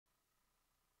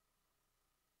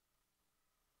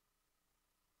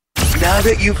Now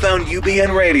that you've found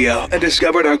UBN Radio and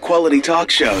discovered our quality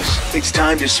talk shows, it's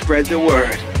time to spread the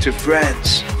word to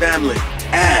friends, family,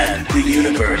 and the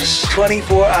universe.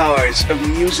 24 hours of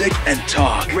music and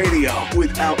talk radio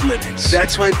without limits.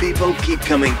 That's why people keep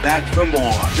coming back for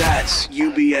more. That's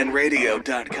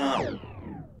ubnradio.com.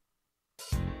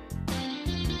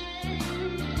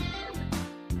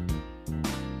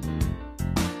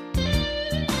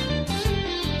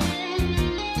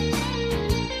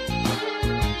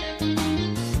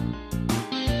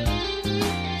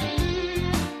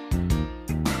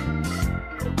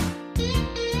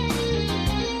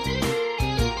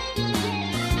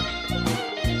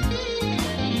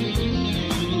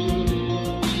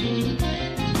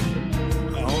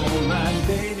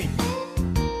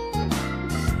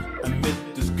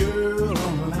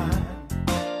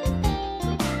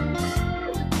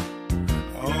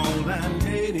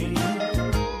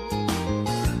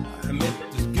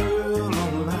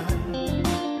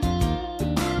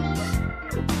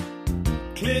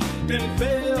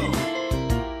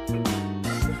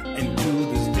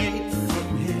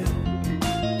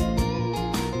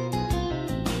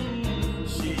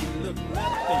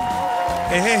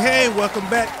 Hey, welcome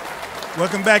back.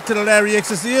 Welcome back to the Larry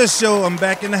X's Ear Show. I'm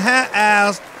back in the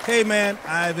house. Hey, man,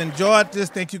 I've enjoyed this.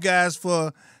 Thank you guys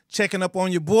for checking up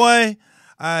on your boy.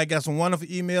 I got some wonderful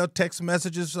email, text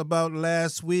messages about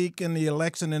last week and the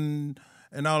election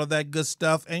and all of that good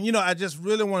stuff. And, you know, I just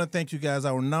really want to thank you guys.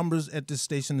 Our numbers at this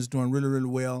station is doing really, really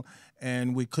well,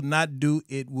 and we could not do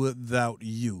it without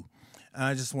you.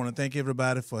 I just want to thank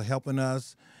everybody for helping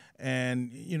us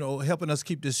and, you know, helping us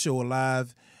keep this show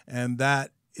alive. And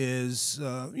that is,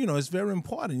 you know, it's very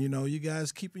important. You know, you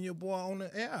guys keeping your boy on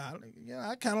the air.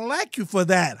 I kind of like you for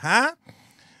that,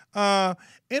 huh?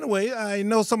 Anyway, I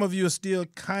know some of you are still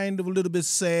kind of a little bit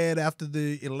sad after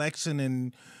the election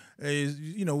and,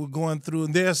 you know, we're going through.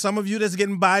 And there are some of you that's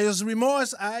getting buyer's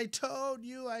remorse. I told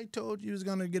you was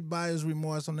going to get buyer's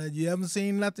remorse on that. You haven't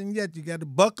seen nothing yet. You got to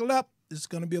buckle up. It's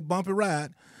going to be a bumpy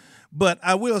ride. But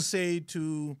I will say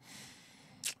to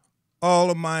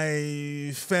all of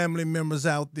my family members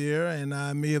out there, and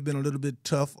I may have been a little bit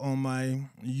tough on my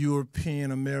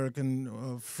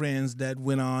European-American friends that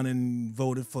went on and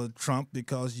voted for Trump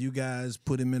because you guys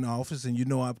put him in office, and you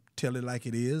know I tell it like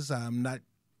it is. I'm not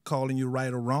calling you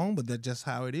right or wrong, but that's just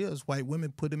how it is. White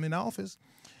women put him in office.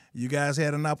 You guys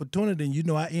had an opportunity, and you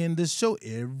know I end this show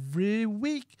every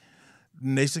week.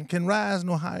 Nation can rise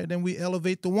no higher than we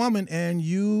elevate the woman, and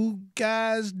you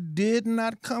guys did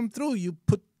not come through. You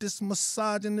put this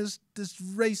misogynist, this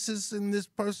racist, and this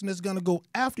person that's going to go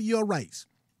after your rights.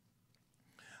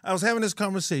 I was having this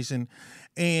conversation,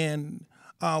 and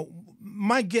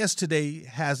my guest today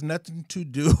has nothing to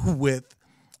do with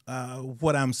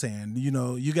what I'm saying. You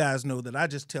know, you guys know that I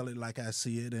just tell it like I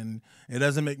see it, and it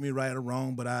doesn't make me right or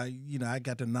wrong, but I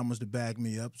got the numbers to back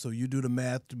me up. So you do the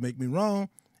math to make me wrong,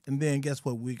 and then guess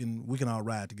what? We can all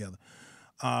ride together.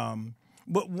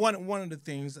 But one of the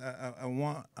things I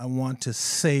want to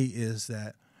say is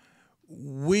that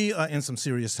we are in some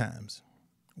serious times.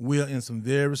 We are in some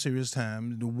very serious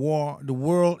times. The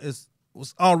world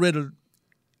was already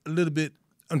a little bit,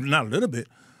 not a little bit.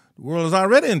 The world is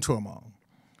already in turmoil,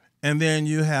 and then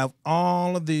you have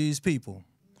all of these people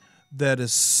that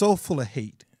is so full of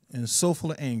hate and so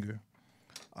full of anger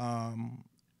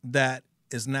that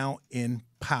is now in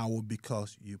power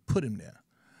because you put him there.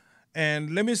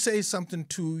 And let me say something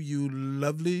to you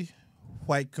lovely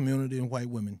white community and white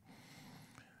women.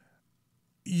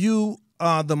 You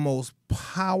are the most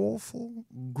powerful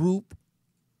group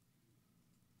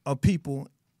of people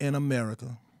in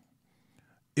America.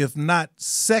 If not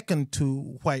second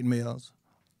to white males,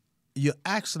 you're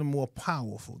actually more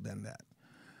powerful than that.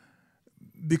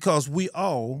 Because we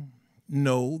all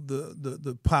know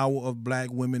the power of black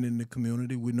women in the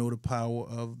community. We know the power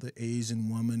of the Asian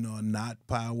woman or not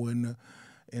power in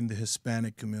the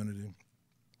Hispanic community.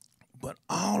 But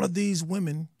all of these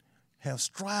women have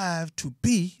strived to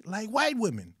be like white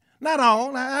women. Not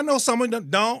all. I know some of them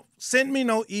don't. Send me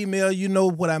no email. You know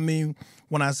what I mean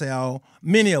when I say all.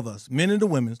 Many of us, many of the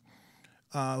women,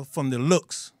 from the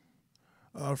looks,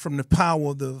 from the power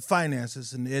of the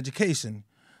finances and the education.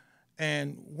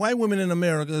 And white women in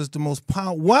America is the most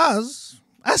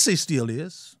I say still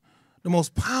is, the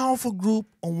most powerful group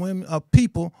of women, of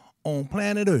people on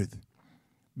planet Earth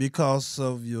because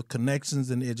of your connections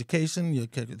in education, your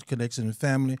connection in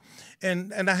family.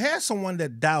 And I had someone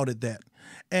that doubted that.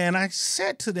 And I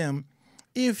said to them,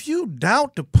 if you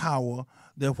doubt the power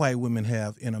that white women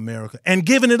have in America and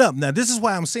giving it up, now this is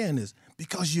why I'm saying this,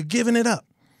 because you're giving it up.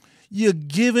 You're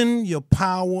giving your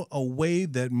power away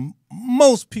that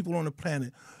most people on the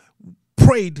planet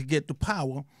pray to get the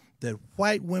power that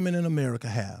white women in America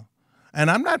have. And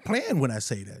I'm not playing when I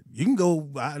say that. You can go,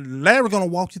 Larry's going to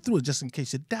walk you through it just in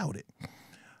case you doubt it.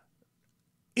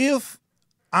 If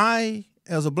I,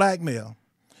 as a black male,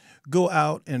 go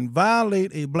out and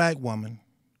violate a black woman,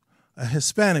 a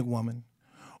Hispanic woman,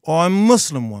 or a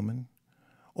Muslim woman,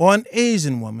 or an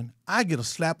Asian woman, I get a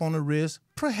slap on the wrist,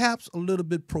 perhaps a little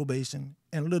bit probation,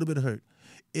 and a little bit of hurt.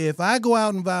 If I go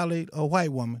out and violate a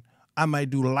white woman, I might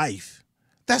do life.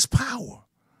 That's power.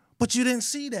 But you didn't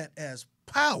see that as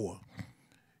power.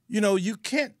 You know, you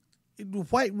can't,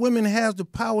 white women have the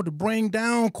power to bring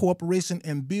down corporation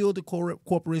and build the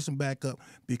corporation back up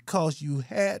because you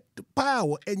had the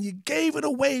power and you gave it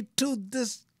away to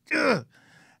this.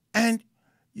 And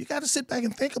you got to sit back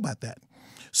and think about that.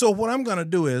 So what I'm going to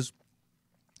do is,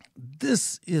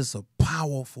 this is a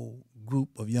powerful group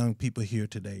of young people here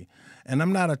today, and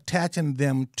I'm not attaching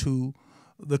them to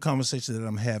the conversation that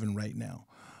I'm having right now.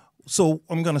 So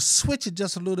I'm going to switch it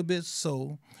just a little bit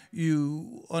so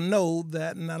you know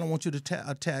that, and I don't want you to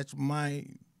attach my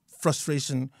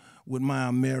frustration with my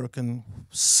American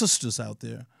sisters out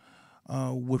there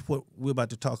with what we're about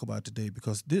to talk about today,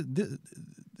 because the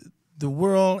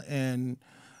world and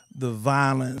the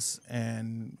violence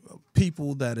and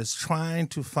people that is trying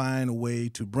to find a way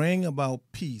to bring about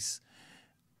peace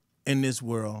in this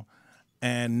world.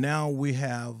 And now we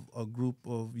have a group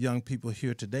of young people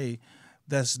here today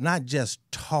that's not just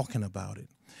talking about it.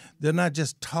 They're not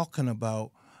just talking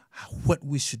about what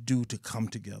we should do to come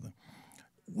together.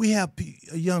 We have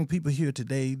young people here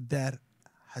today that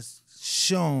has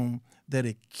shown that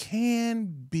it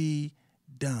can be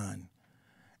done.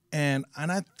 And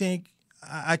I think,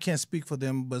 I can't speak for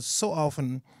them, but so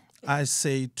often I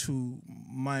say to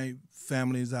my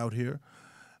families out here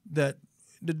that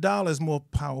the dollar is more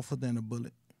powerful than a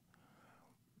bullet.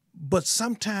 But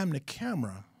sometimes the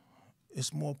camera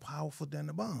is more powerful than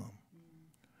the bomb.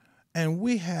 And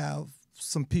we have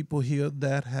some people here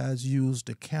that has used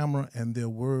the camera and their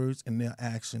words and their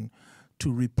action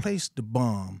to replace the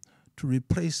bomb, to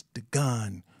replace the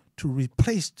gun, to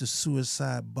replace the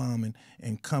suicide bombing,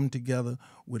 and come together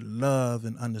with love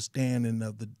and understanding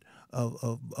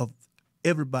of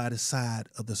everybody's side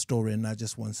of the story and not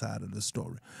just one side of the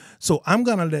story. So I'm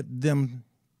going to let them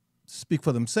speak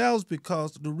for themselves,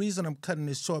 because the reason I'm cutting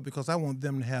this short, because I want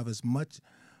them to have as much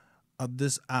of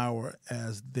this hour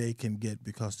as they can get,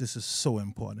 because this is so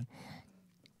important.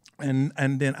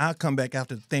 And then I'll come back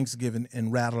after Thanksgiving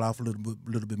and rattle off a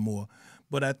little bit more.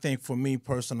 But I think for me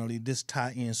personally, this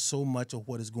ties in so much of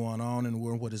what is going on in the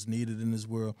world, what is needed in this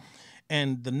world.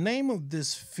 And the name of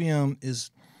this film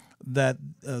is that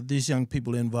these young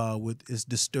people involved with is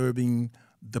Disturbing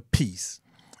the Peace.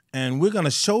 And we're going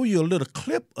to show you a little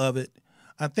clip of it.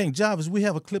 I think, Jarvis, we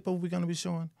have a clip of it we're going to be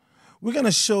showing. We're going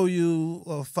to show you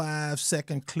a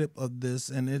 5-second clip of this,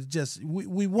 and it just,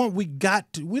 we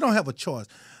don't have a choice.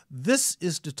 This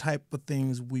is the type of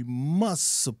things we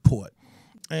must support.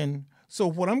 And so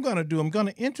what I'm going to do, I'm going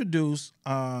to introduce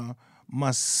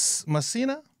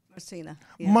Marcina. Yeah.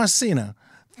 Marcina,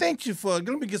 thank you for, let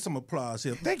me get some applause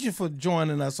here. Thank you for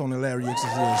joining us on the Larry Yates show.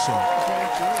 Thank you.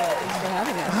 Thanks for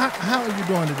having us. How are you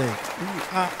doing today?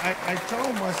 I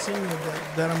told Marcina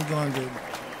that I'm going to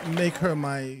make her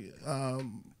my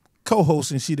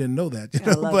co-host, and she didn't know that.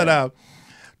 I love it.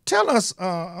 Tell us,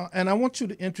 and I want you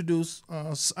to introduce.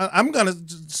 I'm going to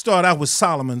start out with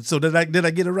Solomon. So did I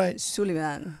get it right?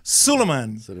 Sulaiman.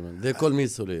 They call me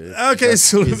Sulaiman. Okay, That's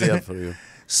Sulaiman. easier for you.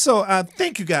 So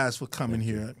thank you guys for coming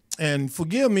here, and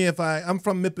forgive me if I'm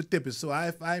from Mississippi. So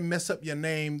if I mess up your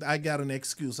name, I got an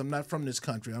excuse. I'm not from this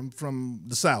country. I'm from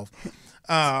the South.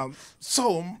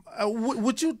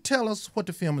 Would you tell us what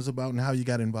the film is about and how you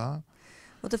got involved?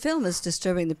 Well, the film is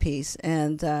Disturbing the Peace,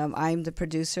 and I'm the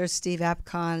producer. Steve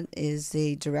Apcon is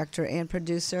the director and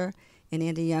producer, and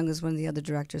Andy Young is one of the other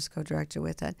directors, co-director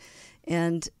with it.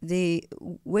 And the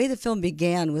way the film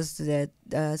began was that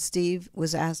Steve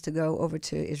was asked to go over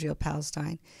to Israel,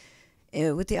 Palestine,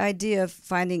 with the idea of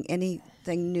finding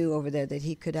anything new over there that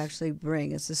he could actually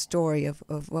bring as a story of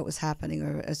what was happening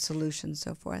or a solution,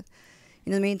 so forth.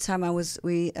 In the meantime,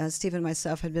 Steve and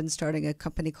myself had been starting a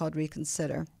company called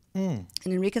Reconsider. And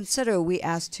in Reconsider, we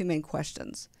asked two main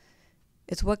questions.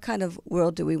 It's what kind of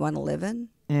world do we want to live in,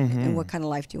 and what kind of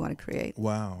life do you want to create?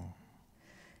 Wow.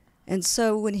 And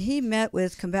so when he met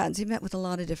with combatants, he met with a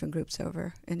lot of different groups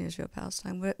over in Israel,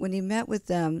 Palestine. When he met with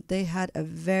them, they had a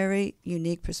very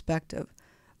unique perspective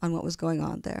on what was going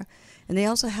on there. And they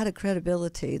also had a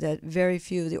credibility that very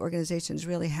few of the organizations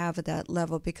really have at that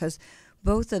level, because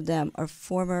both of them are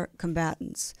former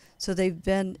combatants. So they've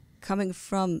been coming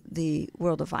from the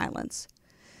world of violence.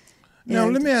 Now,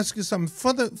 let me ask you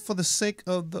something. For the sake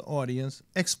of the audience,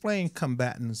 explain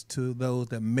Combatants to those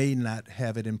that may not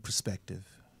have it in perspective.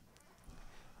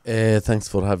 Thanks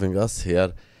for having us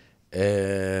here.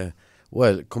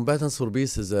 Well, Combatants for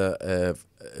Peace is a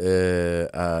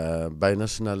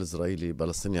binational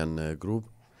Israeli-Palestinian group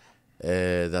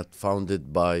that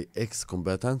founded by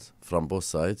ex-combatants from both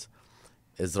sides.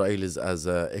 Israelis as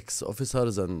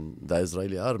ex-officers and the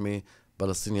Israeli army,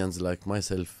 Palestinians like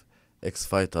myself,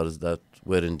 ex-fighters that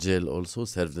were in jail also,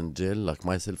 served in jail. Like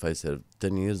myself, I served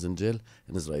 10 years in jail,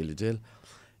 in Israeli jail.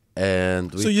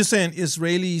 And so you're saying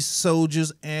Israeli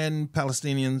soldiers and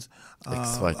Palestinians,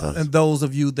 ex-fighters, and those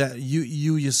of you that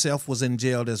you yourself was in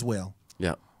jail as well.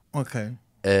 Yeah. Okay.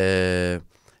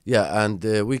 Yeah, and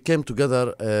we came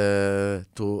together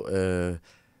to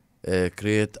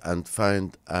create and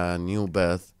find a new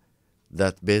path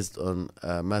that based on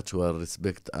mutual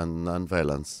respect and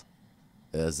non-violence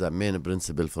as a main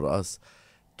principle for us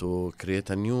to create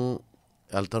a new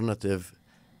alternative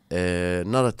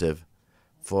narrative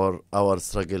for our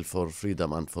struggle for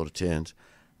freedom and for change.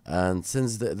 And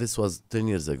since this was 10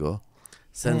 years ago,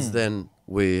 since then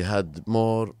we had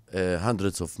more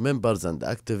hundreds of members and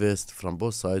activists from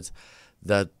both sides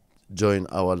that join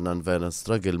our nonviolent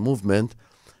struggle movement,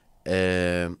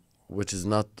 which is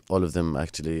not all of them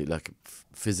actually like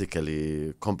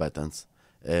physically combatants.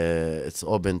 It's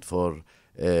open for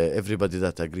everybody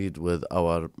that agreed with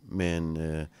our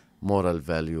main moral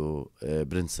value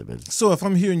principles. So if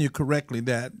I'm hearing you correctly,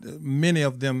 that many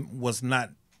of them was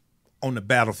not on the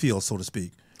battlefield, so to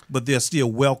speak, but they're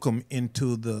still welcome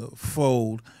into the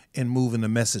fold and moving the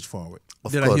message forward.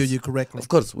 Did I hear you correctly? Of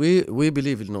course. We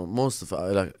believe, most of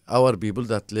our people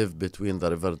that live between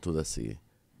the river to the sea,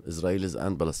 Israelis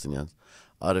and Palestinians,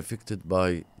 are affected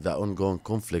by the ongoing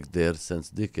conflict there since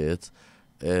decades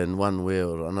in one way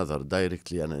or another,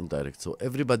 directly and indirect. So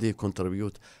everybody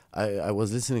contribute. I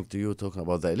was listening to you talking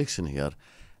about the election here,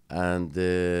 and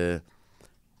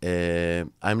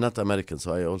I'm not American,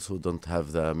 so I also don't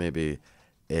have the maybe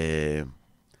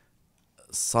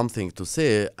something to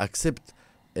say, except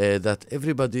that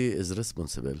everybody is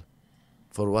responsible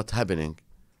for what's happening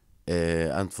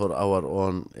and for our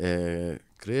own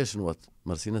creation, what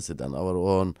Marcina said, and our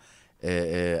own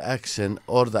action,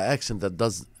 or the action that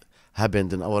does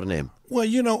happen in our name. Well,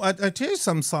 I tell you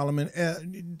something, Solomon.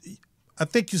 I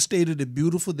think you stated it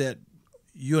beautiful that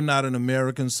you're not an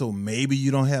American, so maybe you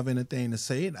don't have anything to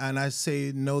say. And I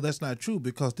say, no, that's not true,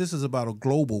 because this is about a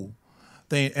global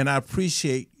thing. And I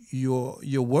appreciate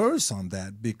your words on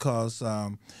that, because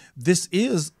this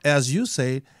is, as you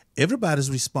say, everybody's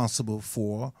responsible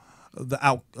for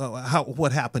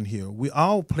what happened here. We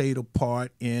all played a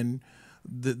part in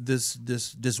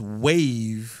this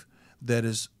wave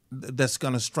that's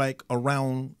going to strike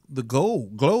around the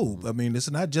globe. I mean,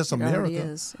 it's not just America. It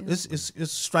is, yeah.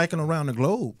 It's striking around the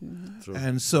globe. Mm-hmm.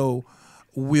 And so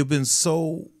we've been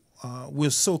we're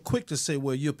so quick to say,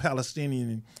 well, you're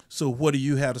Palestinian, so what do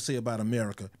you have to say about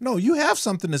America? No, you have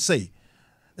something to say.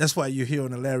 That's why you're here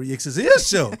on the Larry X's Ear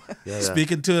Show,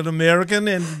 speaking to an American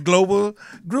and global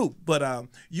group. But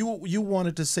you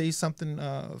wanted to say something,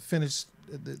 finish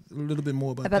a little bit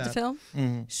more about the film?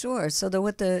 Mm-hmm. Sure. So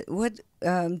what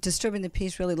Disturbing the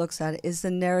Peace really looks at is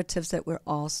the narratives that we're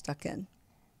all stuck in.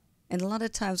 And a lot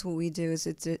of times what we do is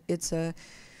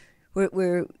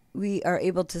we are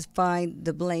able to find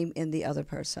the blame in the other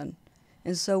person.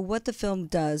 And so what the film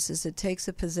does is it takes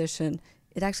a position,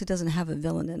 it actually doesn't have a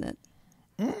villain in it.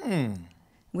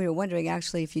 We were wondering,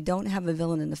 actually, if you don't have a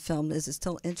villain in the film, is it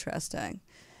still interesting?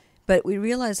 But we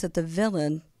realized that the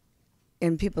villain,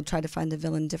 and people try to find the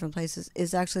villain in different places,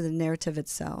 is actually the narrative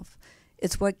itself.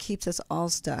 It's what keeps us all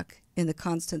stuck in the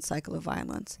constant cycle of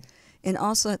violence, and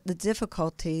also the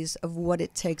difficulties of what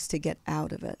it takes to get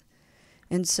out of it.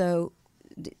 And so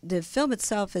the film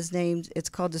itself is it's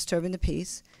called Disturbing the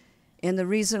Peace. And the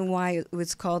reason why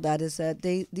it's called that is that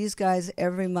these guys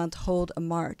every month hold a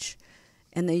march,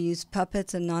 and they use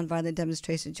puppets and nonviolent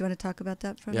demonstrations. Do you want to talk about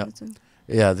that for a minute?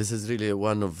 Yeah, this is really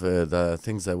one of the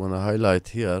things I want to highlight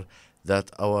here,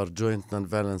 that our joint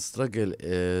nonviolent struggle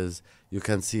is, you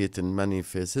can see it in many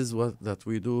faces that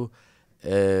we do,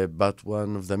 but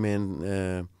one of the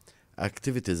main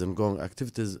activities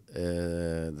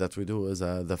that we do is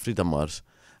the Freedom March.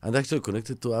 And actually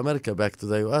connected to America, back to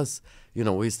the U.S.,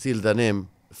 we steal the name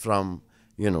from,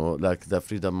 like the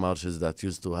freedom marches that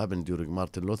used to happen during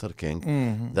Martin Luther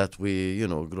King, that we,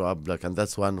 grew up like, and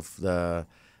that's one of the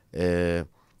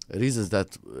reasons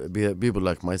that people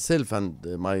like myself and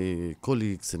my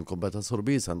colleagues in Combatants for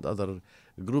Peace and other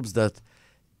groups that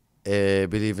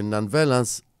believe in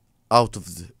nonviolence, out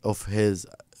of his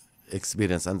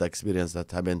experience and the experience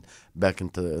that happened back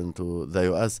into the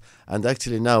U.S. And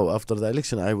actually now, after the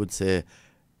election, I would say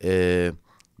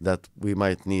that we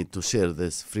might need to share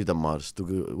this Freedom March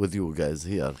with you guys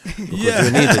here, because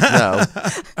you need it now.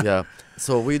 Yeah.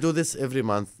 So we do this every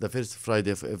month, the first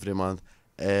Friday of every month,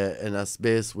 in a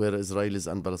space where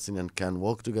Israelis and Palestinians can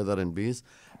walk together in peace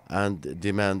and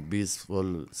demand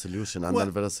peaceful solution and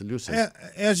nonviolent solution.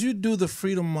 As you do the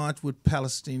Freedom March with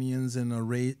Palestinians and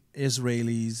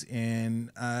Israelis,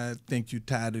 and I think you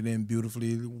tied it in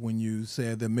beautifully when you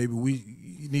said that maybe we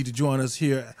need to join us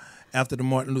here after the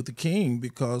Martin Luther King,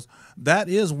 because that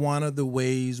is one of the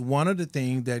ways, one of the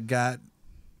things that got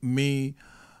me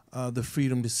the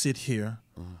freedom to sit here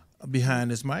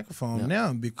behind this microphone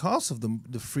now, because of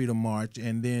the Freedom March,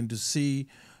 and then to see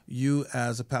you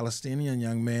as a Palestinian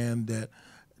young man that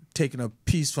taking a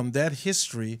piece from that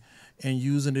history and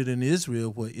using it in Israel,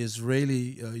 where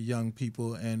Israeli young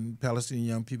people and Palestinian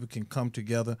young people can come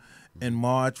together and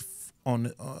march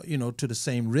on, to the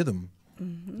same rhythm.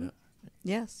 Mm-hmm.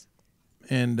 Yes.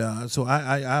 And so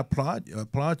I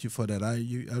applaud you for that.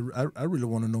 I really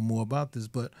want to know more about this,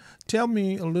 but tell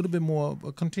me a little bit more.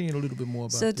 Continue a little bit more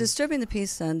about. So, this. Disturbing the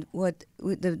Peace, and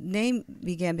the name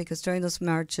began because during those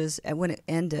marches, when it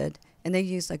ended, and they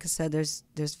used, like I said,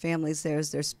 there's families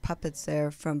there's puppets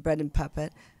there from Bread and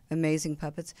Puppet, amazing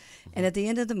puppets, and at the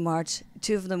end of the march,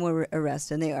 2 of them were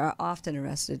arrested, and they are often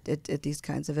arrested at these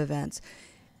kinds of events,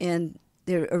 and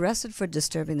they're arrested for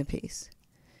disturbing the peace.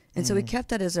 And so we kept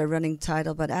that as our running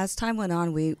title, but as time went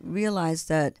on, we realized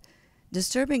that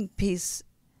disturbing peace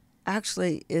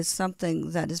actually is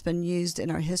something that has been used in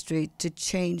our history to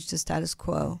change the status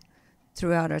quo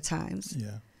throughout our times.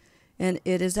 Yeah. And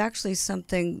it is actually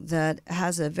something that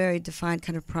has a very defined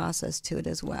kind of process to it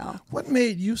as well. What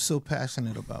made you so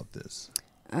passionate about this?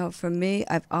 For me,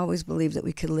 I've always believed that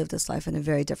we could live this life in a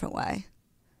very different way.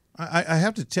 I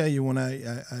have to tell you, when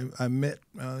I met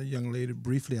a young lady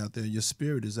briefly out there, your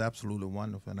spirit is absolutely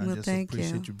wonderful, and I just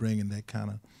appreciate you bringing that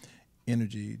kind of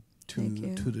energy to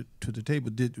the table.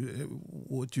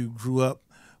 What you grew up,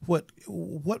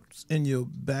 what's in your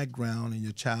background in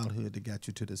your childhood that got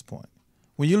you to this point?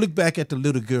 When you look back at the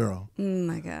little girl, oh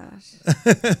my gosh!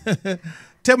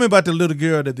 Tell me about the little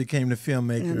girl that became the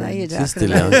filmmaker. Now you're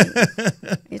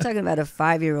talking about a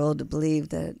 5-year-old to believe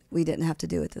that we didn't have to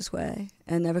do it this way,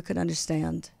 and never could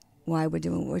understand why we're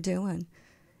doing what we're doing.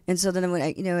 And so then, when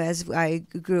as I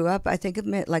grew up, I think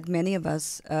like many of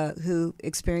us who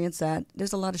experience that,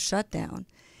 there's a lot of shutdown,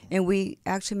 and we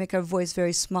actually make our voice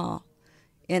very small.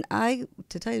 And I,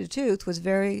 to tell you the truth, was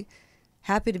very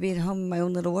happy to be at home in my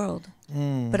own little world.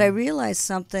 But I realized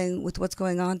something with what's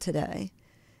going on today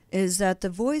is that the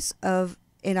voice of,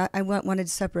 and I wanted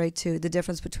to separate too, the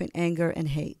difference between anger and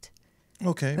hate.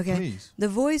 Okay, please. The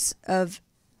voice of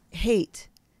hate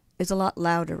is a lot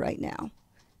louder right now,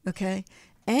 okay?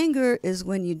 Anger is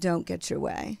when you don't get your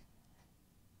way.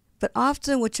 But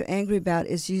often what you're angry about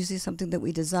is usually something that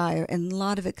we desire, and a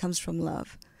lot of it comes from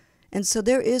love. And so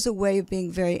there is a way of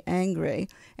being very angry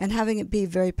and having it be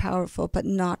very powerful, but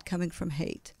not coming from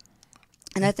hate.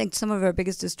 And I think some of our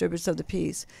biggest disturbers of the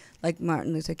peace, like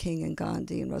Martin Luther King and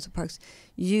Gandhi and Rosa Parks,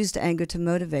 used anger to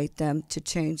motivate them to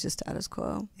change the status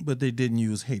quo. But they didn't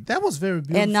use hate. That was very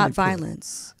beautifully and not put.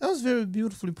 Violence. That was very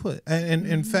beautifully put. And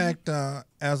in fact,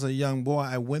 as a young boy,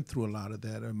 I went through a lot of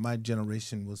that. My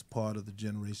generation was part of the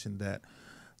generation that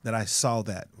I saw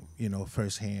that,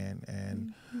 firsthand.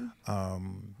 And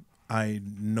I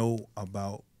know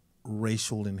about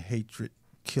racial and hatred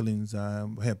killings. I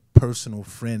have personal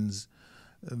friends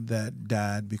that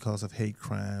died because of hate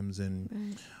crimes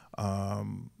and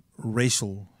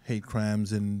racial hate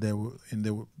crimes, and there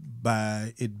were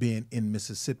by it being in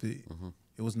Mississippi,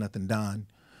 it was nothing done,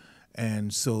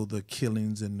 and so the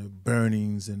killings and the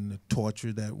burnings and the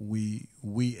torture that we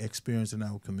experience in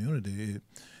our community.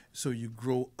 So you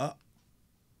grow up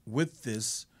with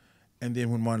this, and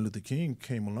then when Martin Luther King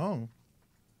came along,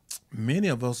 many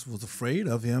of us was afraid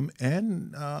of him,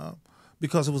 and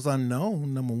because it was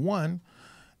unknown, number one.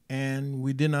 And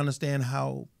we didn't understand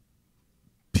how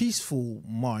peaceful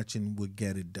marching would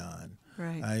get it done.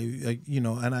 Right.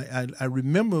 I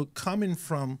remember coming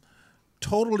from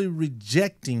totally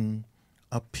rejecting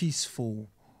a peaceful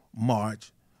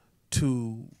march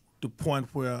to the point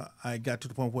where I got to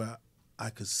the point where I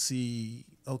could see,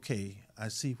 okay, I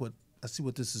see what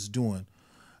this is doing,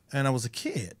 and I was a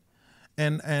kid,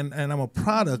 and I'm a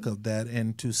product of that.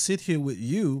 And to sit here with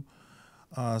you,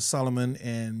 Sulaiman,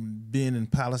 and being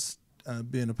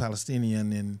a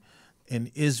Palestinian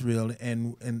in Israel,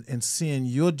 and seeing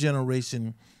your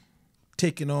generation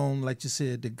taking on, like you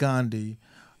said, the Gandhi,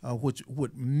 which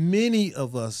what many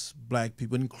of us black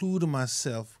people, including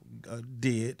myself,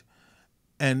 did,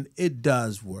 and it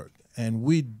does work. And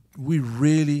we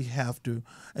really have to.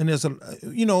 And there's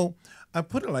I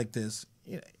put it like this: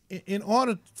 in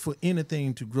order for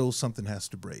anything to grow, something has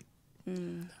to break.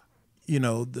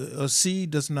 A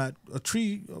seed does not,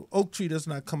 oak tree does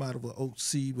not come out of an oak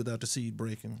seed without the seed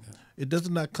breaking. Yeah. It does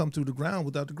not come through the ground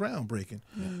without the ground breaking.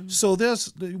 So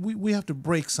we have to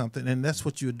break something, and that's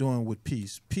what you're doing with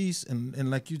peace. Peace, and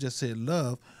like you just said,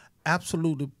 love,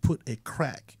 absolutely put a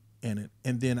crack in it,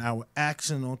 and then our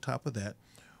action on top of that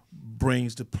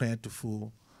brings the plant to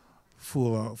full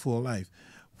life.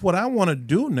 What I want to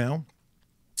do now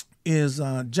is,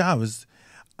 Jarvis,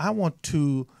 I want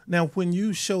to, now when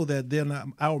you show that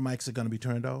our mics are going to be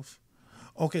turned off.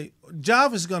 Okay,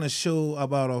 Jarvis is going to show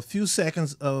about a few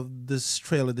seconds of this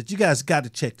trailer that you guys got to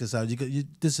check this out.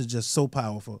 This is just so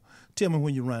powerful. Tell me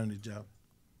when you're running it, Jarvis.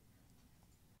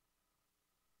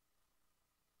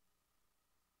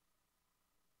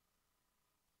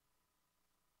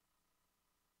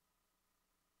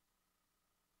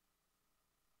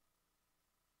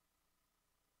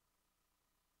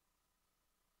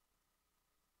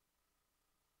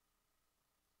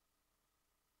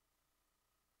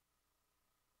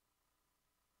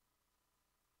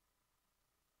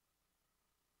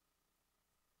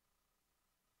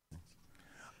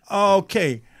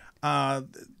 Okay.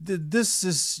 This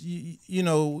is,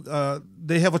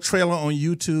 they have a trailer on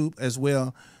YouTube as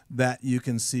well that you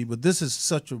can see, but this is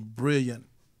such a brilliant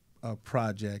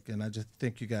project, and I just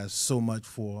thank you guys so much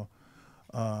for,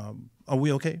 are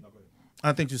we okay?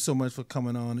 I thank you so much for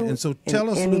coming on. And so tell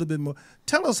us a little bit more.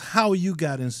 Tell us how you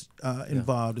got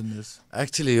involved in this.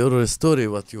 Actually, your story,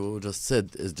 what you just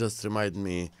said, is just remind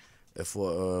me of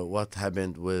what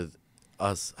happened with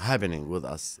happening with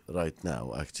us right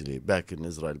now, actually, back in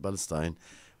Israel, Palestine,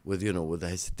 with the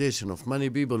hesitation of many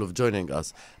people of joining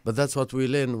us. But that's what we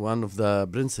learn, one of the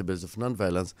principles of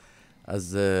nonviolence,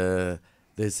 as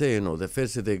they say, the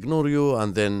first they ignore you,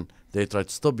 and then they try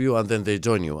to stop you, and then they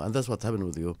join you. And that's what happened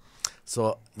with you.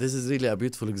 So this is really a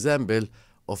beautiful example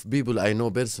of people I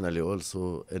know personally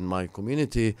also in my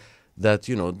community that,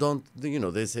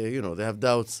 they say, they have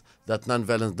doubts that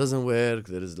nonviolence doesn't work.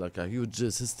 There is like a huge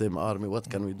system, army, what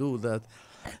can we do with that?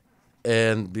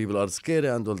 And people are scared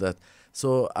and all that.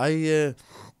 So I'm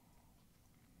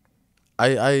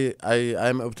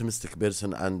an optimistic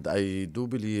person, and I do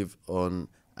believe on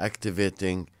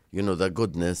activating, the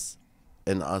goodness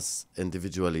in us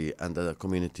individually and as a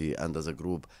community and as a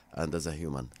group and as a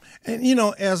human. And,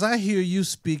 as I hear you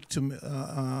speak to me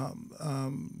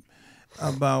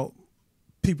about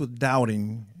people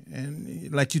doubting,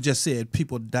 and like you just said,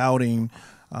 people doubting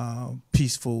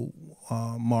peaceful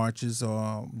marches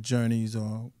or journeys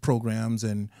or programs,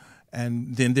 and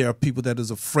then there are people that is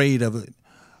afraid of it.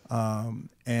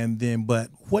 But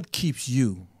what keeps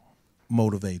you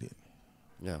motivated?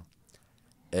 Yeah.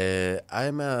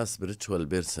 I'm a spiritual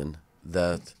person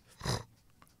that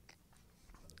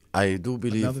I do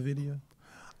believe. Another video?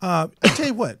 I tell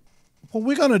you what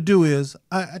we're going to do is,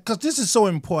 because this is so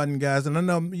important, guys, and I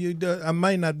know I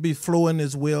might not be flowing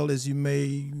as well as you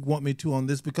may want me to on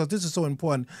this, because this is so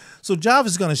important. So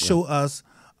Jarvis is going to show us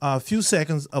a few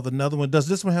seconds of another one. Does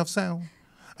this one have sound?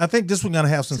 I think this one's going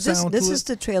to have some sound. This is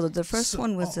the trailer. The first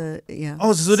one was yeah.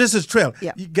 Oh, so this is trailer.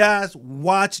 Yeah. You guys,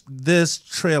 watch this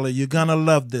trailer. You're going to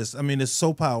love this. I mean, it's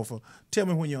so powerful. Tell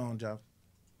me when you're on, Jarvis.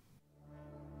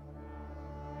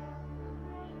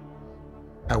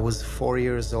 I was 4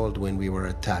 years old when we were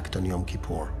attacked on Yom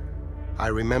Kippur. I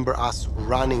remember us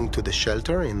running to the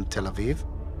shelter in Tel Aviv.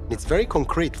 It's very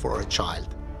concrete for a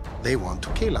child. They want to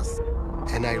kill us.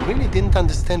 And I really didn't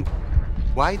understand,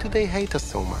 why do they hate us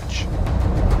so much?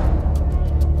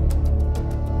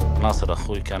 ناصر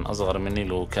أخوي كان أصغر مني،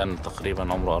 له كان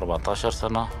تقريبا عمره 14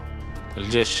 سنة.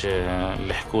 الجيش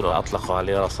اللي حكوا له أطلقوا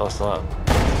عليه رصاصة.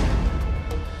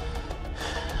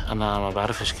 أنا ما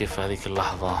بعرفش كيف هذيك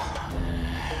اللحظة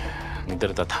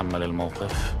قدرت أتحمل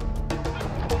الموقف.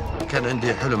 كان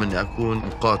عندي حلم إني أكون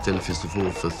مقاتل في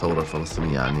صفوف الثورة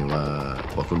الفلسطينية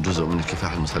وأكون جزء من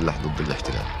الكفاح المسلح ضد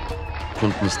الاحتلال.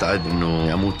 كنت مستعد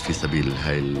إنه أموت في سبيل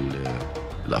هاي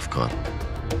الأفكار.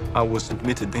 I was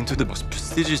admitted into the most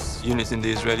prestigious unit in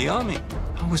the Israeli army.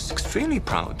 I was extremely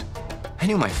proud. I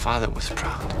knew my father was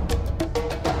proud.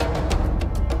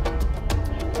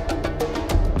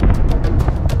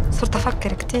 صرت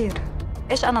أفكر كتير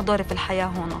إيش أنا دوري في الحياة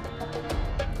هون.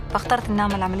 فاخترت إني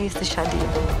أعمل عملية استشهادية.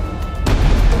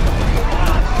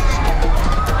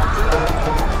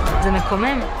 זה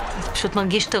מקומם, זה פשוט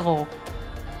מרגיש טרור.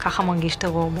 ככה מרגיש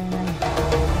טרור בעיניי.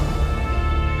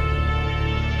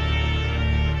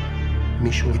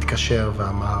 מישהו התקשר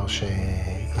ואמר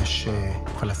שיש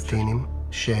פלסטינים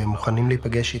שמוכנים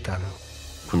להיפגש איתנו.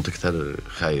 كنت كثير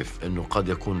خايف إنه قد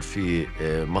يكون في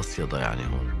مصيدة يعني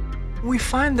هون. We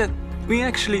find that we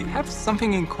actually have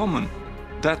something in common.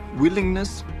 That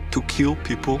willingness to kill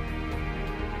people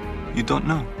you don't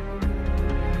know.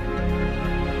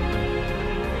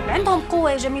 عندهم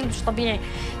قوة يا جميل مش طبيعي.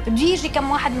 بده يجي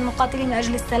كم واحد من المقاتلين من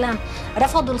أجل السلام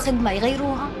رفضوا الخدمة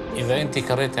يغيروها. إذا أنت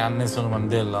قريتي عن نيلسون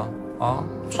مانديلا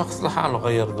شخص لحاله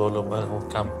غير دوله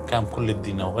كان كل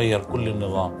الدين وغير كل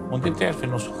النظام، وأنت بتعرف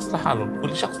إنه شخص لحاله،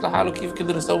 كل شخص لحاله كيف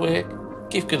قدر يسوي هيك؟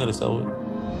 كيف قدر يسوي؟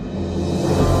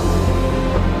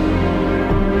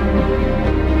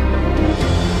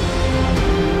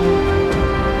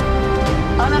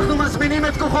 אנחנו מזמינים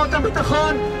את כוחות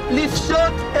הביטחון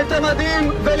לפשוט את המדים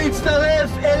ולהצטרף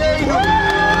אלינו.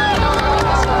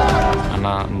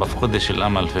 أنا بفقدش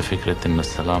الأمل في فكرة إن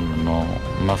السلام إنه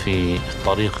ما في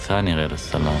طريق ثاني غير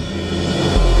السلام.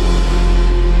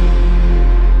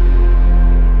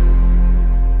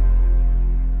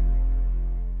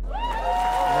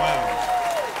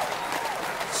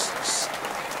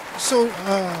 So,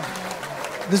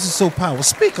 this is so powerful.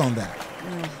 Speak on that.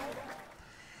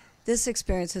 This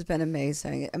experience has been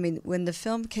amazing. I mean, when the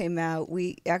film came out,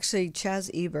 Chaz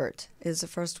Ebert is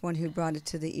the first one who brought it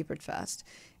to the Ebert Fest.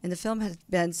 And the film had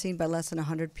been seen by less than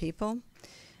 100 people.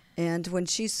 And when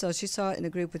she saw it in a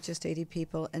group with just 80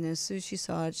 people. And as soon as she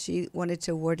saw it, she wanted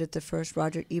to award it the first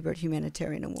Roger Ebert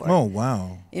Humanitarian Award. Oh,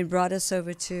 wow. And brought us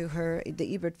over to the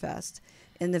Ebert Fest.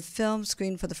 And the film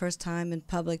screened for the first time in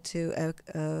public to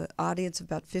an audience of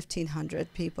about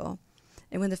 1,500 people.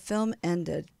 And when the film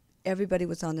ended, everybody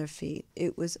was on their feet.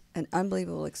 It was an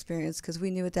unbelievable experience because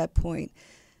we knew at that point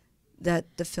that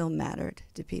the film mattered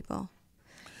to people.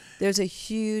 There's a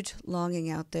huge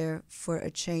longing out there for a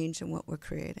change in what we're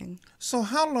creating. So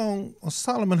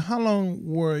Sulaiman, how long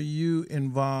were you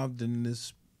involved in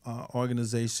this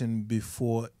organization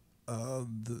before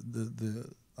the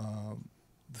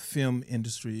film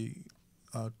industry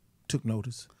took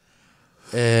notice?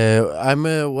 I'm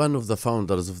one of the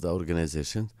founders of the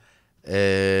organization.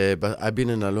 But I've been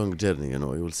in a long journey, you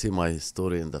will see my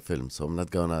story in the film, so I'm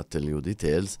not gonna tell you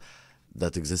details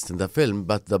that exist in the film,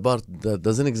 but the part that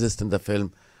doesn't exist in the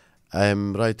film,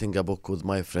 I'm writing a book with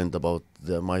my friend about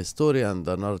my story and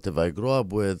the narrative I grew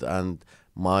up with, and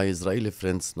my Israeli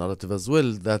friend's narrative as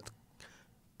well, that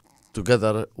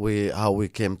together how we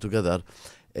came together.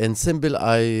 In simple,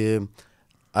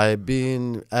 I've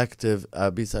been a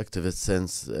peace activist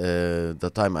since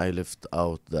the time I left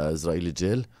out the Israeli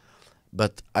jail.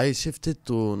 But I shifted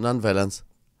to nonviolence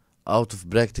out of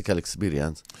practical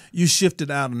experience. You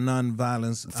shifted out of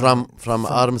nonviolence from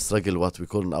armed struggle, what we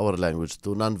call in our language, to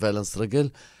nonviolent struggle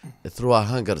through a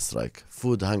hunger strike,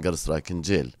 food hunger strike in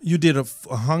jail. You did a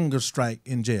hunger strike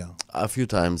in jail? A few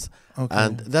times. Okay.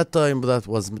 And that time, that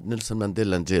was Nelson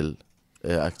Mandela in jail,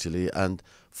 actually. And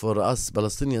for us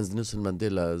Palestinians, Nelson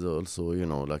Mandela is also,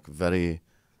 like very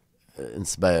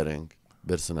inspiring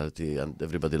personality, and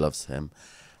everybody loves him.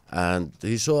 And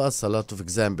he showed us a lot of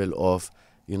example of,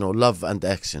 love and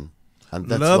action. And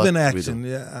that's love what and we action. do.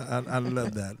 Yeah, I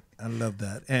love that. I love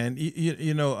that. And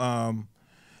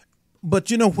but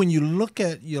when you look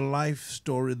at your life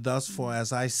story thus far,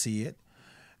 as I see it,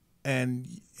 and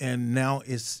now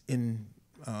it's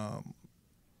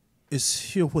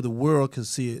here where the world can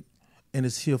see it, and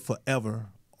it's here forever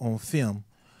on film.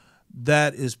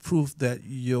 That is proof that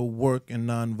your work in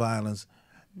nonviolence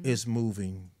is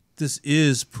moving. This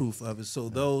is proof of it. So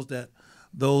those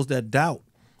that doubt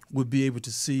would be able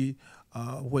to see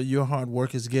where your hard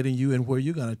work is getting you and where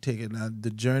you're going to take it. Now, the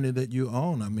journey that you're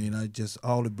on, I mean,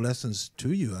 all the blessings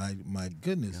to you. My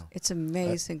goodness. Yeah. It's an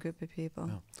amazing group of people.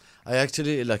 Yeah. I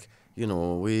actually,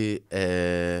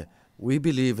 we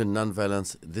believe in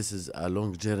nonviolence. This is a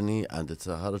long journey and it's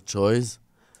a hard choice.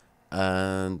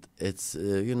 And it's,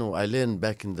 I learned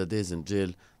back in the days in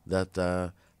jail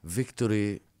that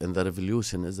victory in the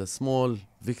revolution is a small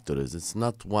victories. It's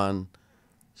not one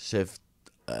shift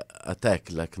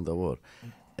attack like in the war.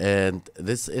 And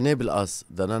this enable us,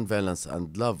 the nonviolence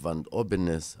and love and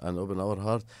openness, and open our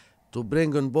heart to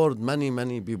bring on board many,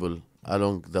 many people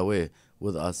along the way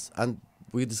with us. And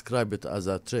we describe it as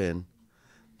a train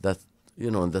that,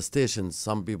 in the station,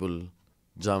 some people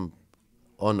jump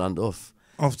on and off.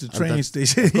 Off the train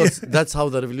station. Of course, that's how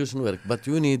the revolution works. But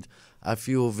you need a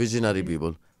few visionary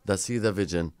people that see the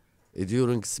vision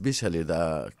during especially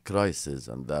the crisis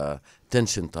and the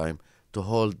tension time to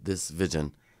hold this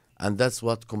vision. And that's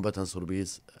what Combatants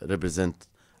represent,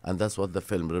 and that's what the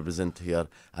film represent here.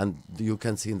 And you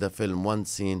can see in the film one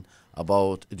scene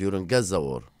about during Gaza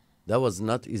war. That was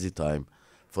not easy time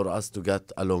for us to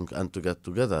get along and to get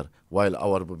together, while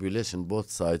our population, both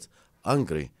sides,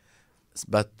 angry.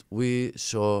 But we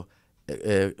show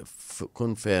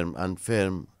confirm and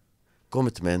firm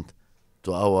commitment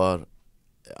to our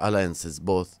alliances,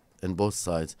 both in both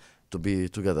sides, to be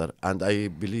together. And I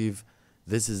believe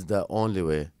this is the only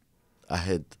way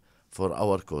ahead for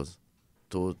our cause,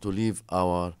 to leave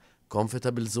our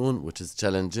comfortable zone, which is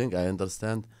challenging, I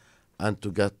understand, and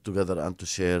to get together and to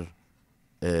share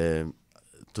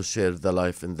the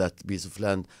life in that piece of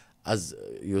land, as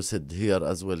you said here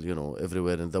as well, you know,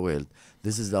 everywhere in the world.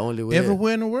 This is the only way.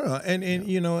 Everywhere in the world. And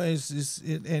you know,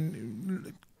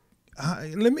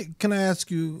 can I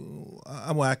ask you,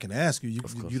 well, I can ask you,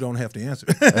 you don't have to answer.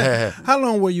 How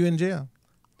long were you in jail?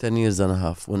 10 years and a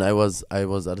half. When I was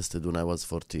arrested when I was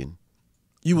 14.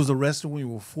 You was arrested when you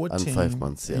were 14. And 5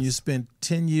 months, yes. And you spent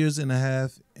 10 years and a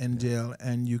half in jail,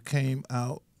 and you came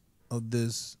out of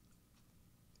this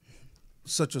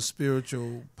such a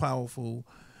spiritual, powerful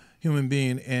human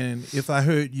being. And if I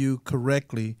heard you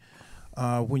correctly,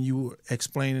 when you were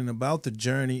explaining about the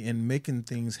journey and making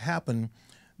things happen,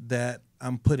 that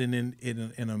I'm putting in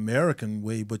an American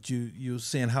way, but you're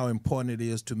saying how important it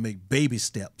is to make baby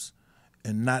steps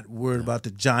and not worried about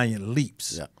the giant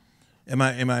leaps. Yeah. Am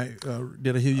I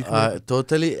did I hear you correctly?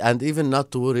 Totally, and even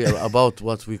not to worry about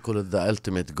what we call it the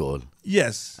ultimate goal.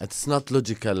 Yes. It's not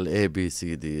logical A, B,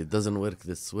 C, D. It doesn't work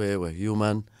this way. We're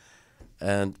human.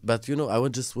 But, you know, I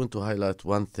would just want to highlight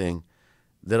one thing.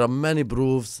 There are many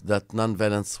proofs that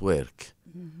nonviolence work.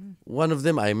 Mm-hmm. One of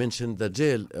them, I mentioned the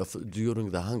jail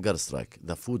during the hunger strike,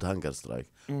 the food hunger strike.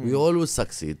 We always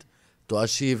succeed to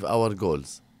achieve our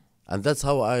goals. And that's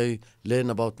how I learn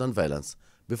about nonviolence.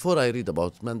 Before I read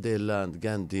about Mandela and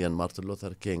Gandhi and Martin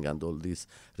Luther King and all these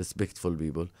respectful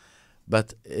people.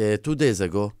 But 2 days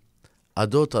ago, a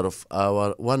daughter of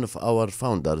one of our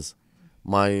founders,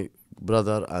 my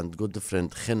brother and good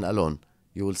friend Khin Alon,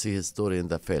 you will see his story in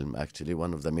the film, actually,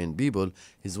 one of the main people.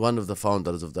 He's one of the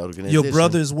founders of the organization. Your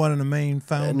brother is one of the main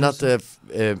founders? Not a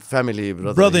family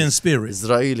brother. Brother in spirit.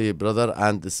 Israeli brother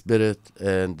and spirit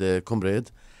and comrade.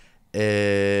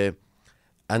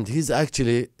 And he's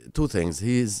actually two things.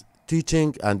 He's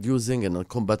teaching and using in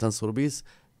Combatants for Peace,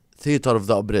 theater of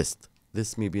the oppressed.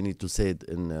 This maybe need to say it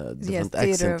in a different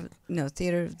accent.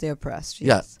 Theater of the oppressed.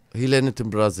 Yes. Yeah, he learned it in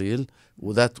Brazil.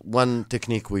 With that one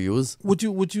technique we use. Would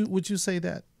you say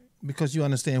that because you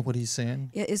understand what he's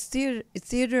saying? Yeah, it's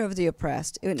theater of the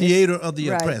oppressed. Theater of the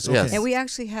oppressed. Okay. Yes. And we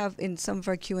actually have in some of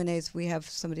our Q&As, we have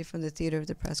somebody from the theater of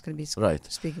the oppressed going to be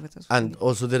speaking with us. And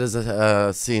also there is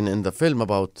a scene in the film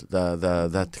about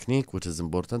that technique, which is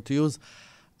important to use.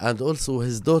 And also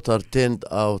his daughter turned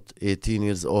out 18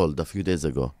 years old a few days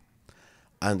ago.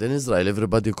 And in Israel,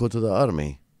 everybody go to the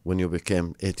army when you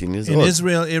became 18 years old. In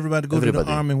Israel, everybody go to the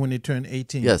army when they turn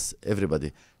 18. Yes,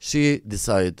 everybody. She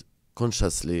decided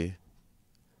consciously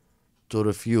to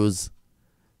refuse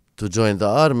to join the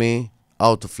army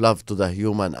out of love to the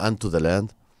human and to the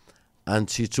land. And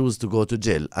she chose to go to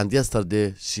jail. And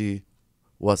yesterday, she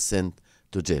was sent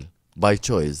to jail by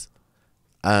choice.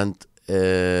 And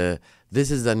this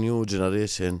is the new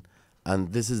generation.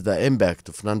 And this is the impact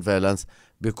of nonviolence,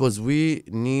 because we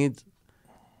need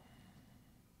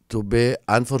to pay.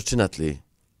 Unfortunately,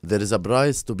 there is a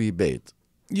price to be paid.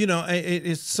 You know,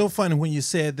 it's so funny when you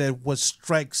said that what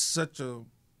strikes such a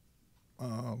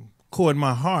chord in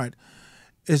my heart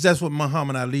is that's what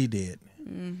Muhammad Ali did.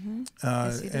 Mm-hmm.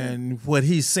 And what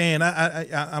he's saying,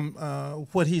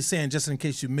 what he's saying, just in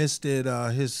case you missed it,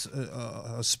 his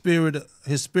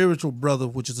spiritual brother,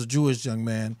 which is a Jewish young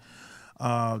man,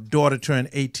 daughter turned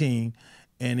 18.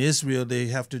 In Israel, they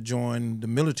have to join the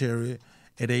military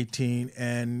at 18,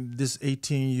 and this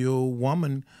 18-year-old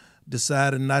woman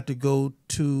decided not to go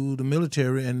to the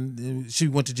military, and she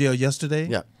went to jail yesterday.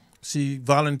 Yeah. She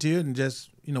volunteered and just,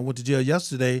 went to jail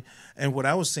yesterday. And what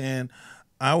I was saying,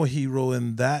 our hero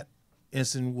in that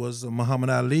instance was Muhammad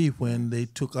Ali, when they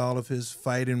took all of his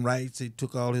fighting rights. They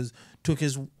took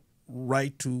his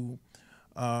right to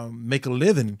make a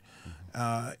living.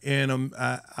 And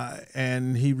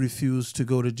he refused to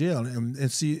go to jail. And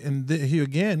here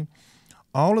again,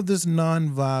 all of this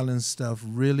nonviolent stuff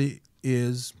really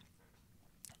is.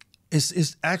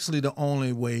 It's actually the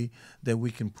only way that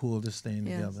we can pull this thing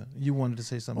together. You wanted to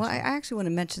say something? Well, I actually want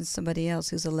to mention somebody else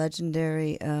who's a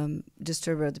legendary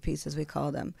disturber of the peace, as we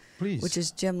call them. Please. Which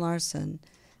is Jim Larson,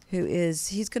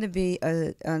 he's going to be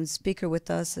a speaker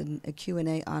with us in a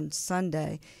Q&A on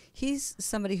Sunday. He's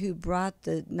somebody who brought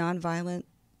the nonviolent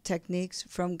techniques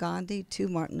from Gandhi to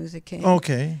Martin Luther King.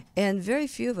 Okay. And very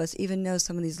few of us even know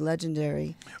some of these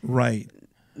legendary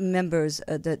members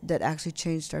that actually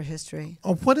changed our history.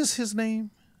 Oh, what is his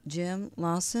name? Jim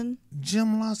Lawson.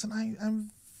 Jim Lawson.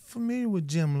 I'm familiar with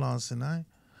Jim Lawson.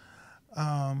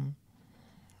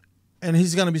 And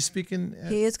he's going to be speaking.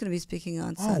 He is going to be speaking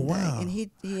on Sunday. Wow. And he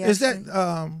is actually,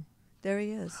 that? There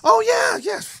he is. Oh yeah,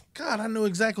 yes. God, I know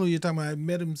exactly who you're talking about. I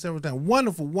met him several times.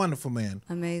 Wonderful, wonderful man.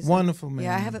 Amazing. Wonderful man.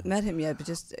 Yeah, I haven't met him yet, but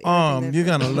just you're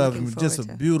gonna love him. Just a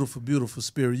to. beautiful, beautiful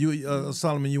spirit. You,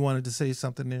 Solomon, you wanted to say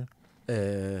something there?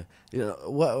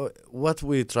 What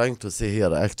we're trying to say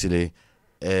here actually,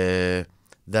 that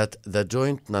the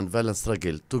joint nonviolent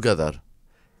struggle together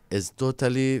is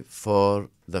totally for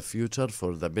the future,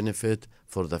 for the benefit,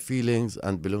 for the feelings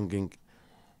and belonging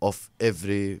of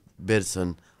every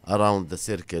person around the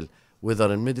circle,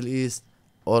 whether in Middle East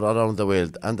or around the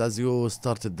world. And as you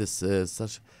started this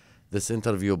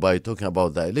interview by talking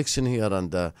about the election here,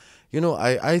 and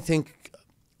I think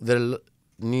there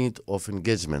need of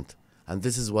engagement, and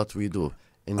this is what we do.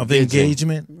 Of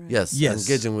engagement? Yes,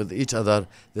 engaging with each other.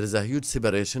 There is a huge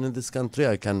separation in this country.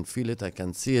 I can feel it. I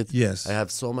can see it. Yes. I have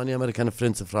so many American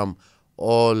friends from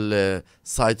all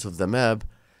sides of the map,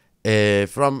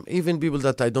 from even people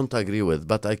that I don't agree with,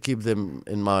 but I keep them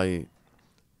in my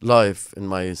life, in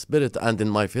my spirit, and in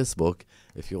my Facebook,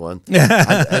 if you want.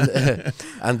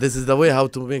 and this is the way how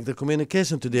to make the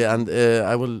communication today. And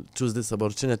I will choose this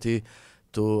opportunity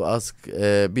to ask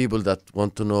people that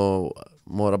want to know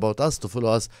more about us, to follow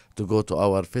us, to go to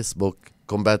our Facebook,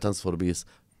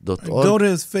 combatantsforpeace.org. Go to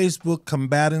his Facebook,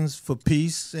 Combatants for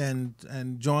Peace, and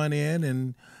join in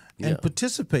and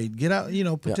participate. Get out,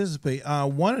 participate.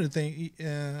 One of the things,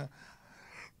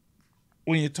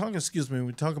 when you talk, when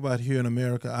we talk about here in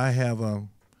America, I have a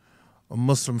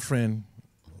Muslim friend.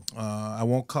 I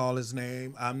won't call his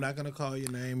name. I'm not going to call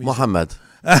your name. Muhammad.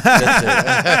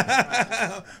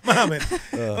 Muhammad.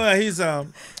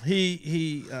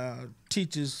 He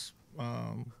teaches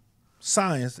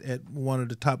science at one of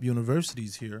the top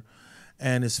universities here,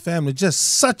 and his family, just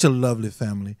such a lovely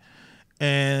family.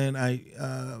 And I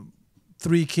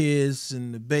 3 kids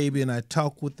and the baby, and I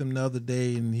talked with him the other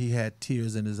day, and he had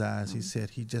tears in his eyes. He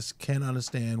said he just can't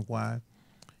understand why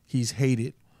he's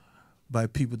hated by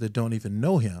people that don't even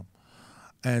know him.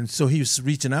 And so he was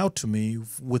reaching out to me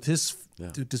with his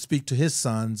to speak to his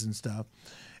sons and stuff.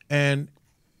 And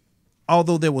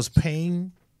although there was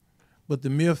pain, but the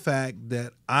mere fact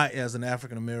that I, as an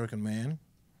African-American man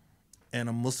and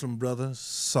a Muslim brother,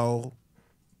 saw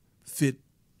fit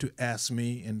to ask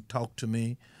me and talk to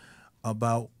me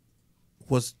about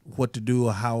what to do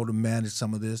or how to manage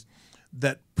some of this,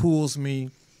 that pulls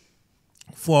me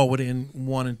forward in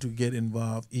wanting to get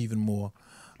involved even more.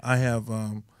 I have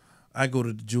I go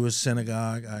to the Jewish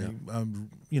synagogue.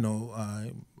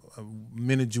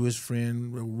 Many Jewish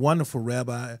friend, a wonderful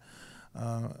Rabbi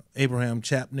Abraham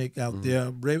Chapnick out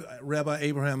there. Rabbi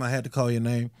Abraham, I had to call your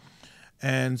name.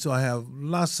 And so I have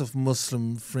lots of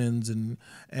Muslim friends, and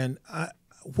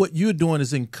what you're doing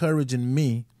is encouraging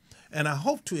me, and I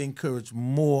hope to encourage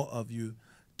more of you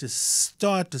to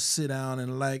start to sit down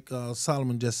and, like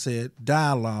Solomon just said,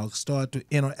 dialogue, start to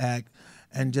interact,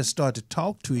 and just start to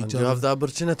talk to each other. You have the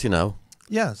opportunity now.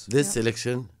 Yes. This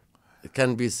election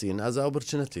can be seen as an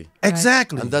opportunity.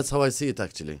 Exactly. And that's how I see it,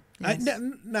 actually. Yes.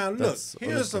 Now, look,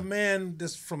 here's a man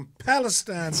that's from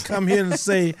Palestine come here and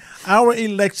say our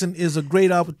election is a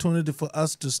great opportunity for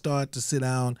us to start to sit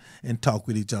down and talk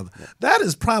with each other. Yeah. That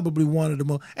is probably one of the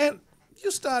most... And you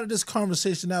started this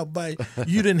conversation out by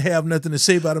you didn't have nothing to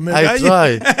say about America.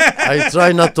 I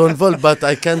try not to involve, but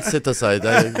I can't sit aside.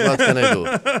 What can I do?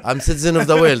 I'm citizen of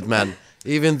the world, man.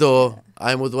 Even though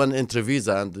I'm with one entry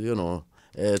visa, and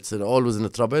it's always in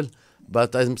trouble.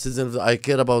 But I'm citizen. I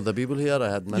care about the people here. I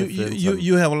had many friends.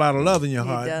 You have a lot of love in your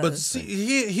heart. But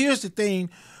see, here's the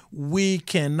thing: we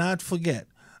cannot forget.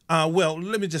 Well,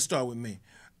 let me just start with me.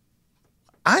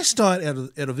 I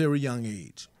started at a very young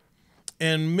age.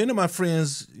 And many of my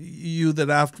friends, that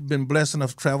I've been blessed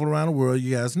enough to travel around the world,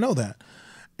 you guys know that.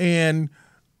 And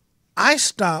I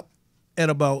stopped at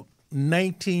about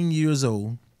 19 years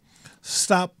old,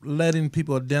 stopped letting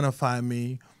people identify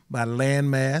me by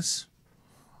landmass,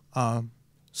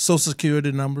 social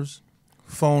security numbers,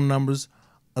 phone numbers,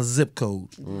 a zip code.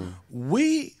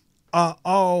 We are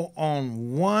all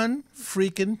on one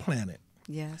freaking planet.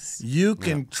 Yes. You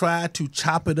can try to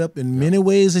chop it up in many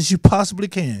ways as you possibly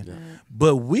can. Yeah.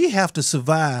 But we have to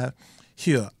survive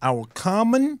here. Our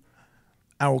common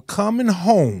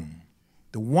home,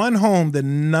 the one home that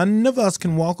none of us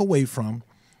can walk away from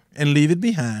and leave it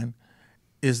behind,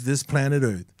 is this planet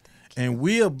Earth. And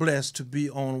we are blessed to be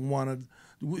on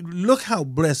look how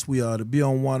blessed we are to be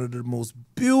on one of the most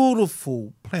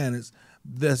beautiful planets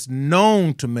that's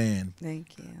known to man.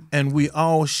 Thank you. And we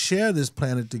all share this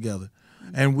planet together.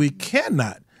 And we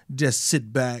cannot just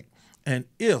sit back and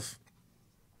if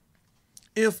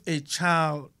a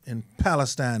child in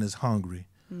Palestine is hungry,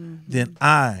 then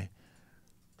I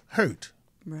hurt.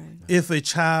 Right. If a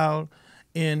child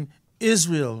in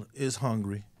Israel is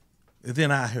hungry,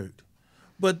 then I hurt.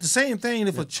 But the same thing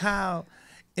if a child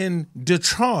in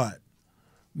Detroit,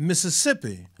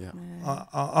 Mississippi,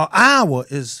 or Iowa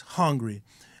is hungry,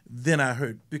 then I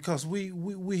hurt. Because we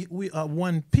are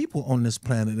one people on this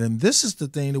planet, and this is the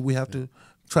thing that we have to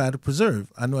try to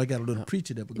preserve. I know I got a little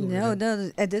preachy there, but go ahead.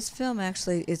 No. This film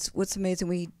actually, it's what's amazing.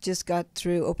 We just got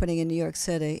through opening in New York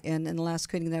City, and in the last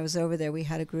screening that I was over there, we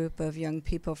had a group of young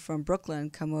people from Brooklyn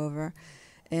come over,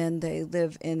 and they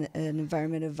live in an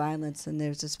environment of violence. And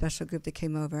there's a special group that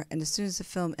came over, and as soon as the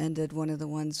film ended, one of the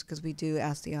ones, because we do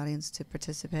ask the audience to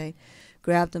participate,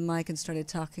 grabbed the mic and started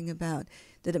talking about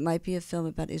that it might be a film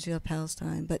about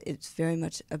Israel-Palestine, but it's very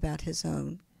much about his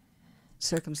own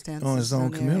circumstances. On his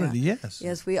own community, yes.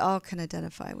 Yes, we all can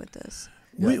identify with this.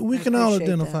 We can all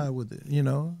identify with it, you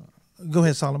know. Go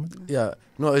ahead, Solomon. Yeah,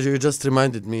 no, you just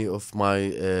reminded me of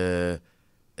my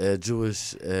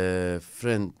Jewish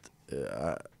friend.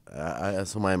 I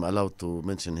assume I'm allowed to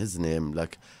mention his name,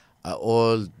 like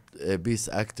all peace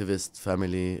activist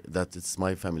family, that it's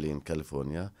my family in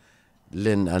California,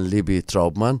 Lynn and Libby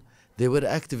Traubman. They were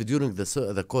active during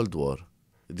the Cold War.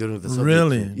 During the Soviet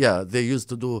Union. Yeah, they used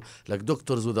to do like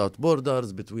Doctors Without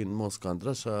Borders between Moscow and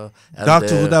Russia. And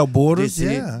Doctors Without Borders,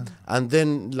 DC. yeah. And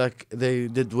then like they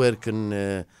did work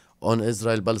on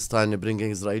Israel-Palestine,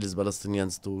 bringing Israelis,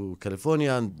 Palestinians to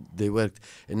California, and they worked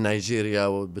in Nigeria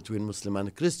between Muslim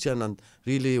and Christian, and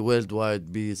really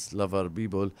worldwide peace lover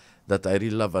people that I really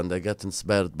love, and I got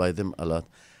inspired by them a lot.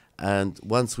 And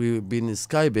once we've been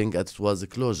Skyping, it was a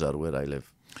closure where I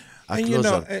live. And you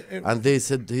know, and they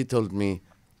said, he told me,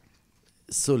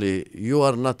 Sully, you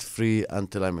are not free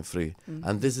until I'm free.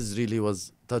 And this is really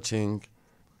was touching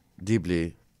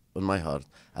deeply on my heart.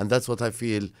 And that's what I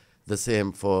feel the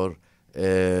same for,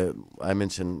 I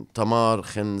mentioned Tamar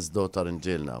Khan's daughter in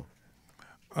jail now.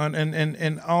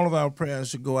 And all of our prayers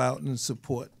should go out and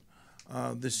support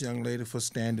this young lady for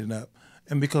standing up.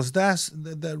 And because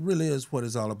that really is what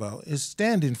it's all about, is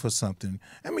standing for something.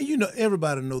 I mean, you know,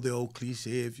 everybody know the old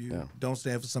cliche, if you don't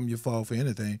stand for something, you fall for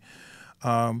anything.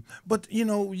 But, you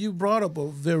know, you brought up a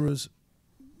very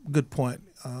good point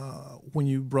when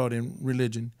you brought in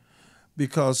religion,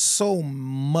 because so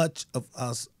much of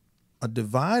us are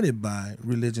divided by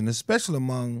religion, especially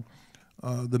among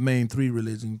the main three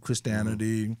religions,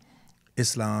 Christianity,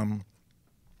 Islam,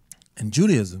 and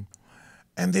Judaism.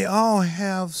 And they all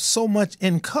have so much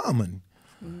in common.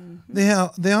 They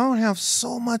all have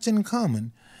so much in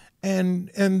common. And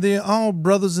they're all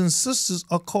brothers and sisters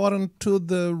according to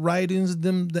the writings,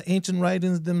 the ancient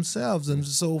writings themselves. And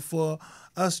so for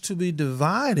us to be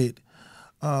divided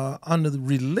under the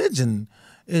religion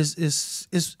is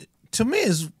to me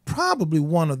is probably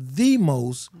one of the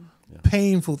most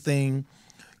painful thing.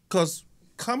 Because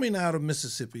coming out of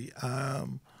Mississippi,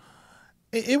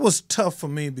 it was tough for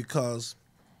me because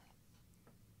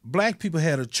black people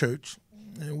had a church.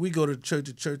 And we go to church.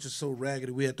 The church is so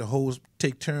raggedy, we had to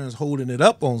take turns holding it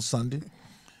up on Sunday.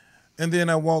 And then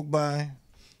I walked by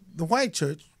the white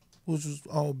church, which was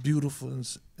all beautiful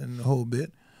and the whole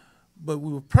bit. But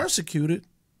we were persecuted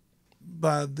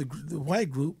by the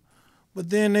white group. But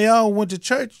then they all went to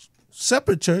church,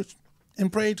 separate church,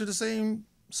 and prayed to the same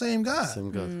God.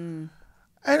 Same God. And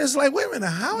it's like, wait a minute,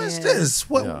 how is this?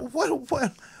 What?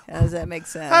 How does that make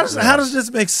sense? How does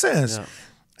this make sense? Yeah.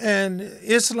 And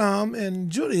Islam and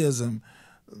Judaism,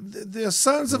 they're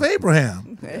sons of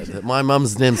Abraham. My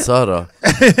mom's name Sarah.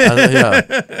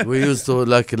 And, we used to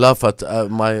like laugh at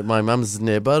my mom's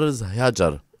neighbor is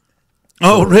Hajar.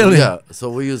 Oh, really? Yeah. So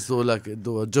we used to like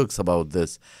do jokes about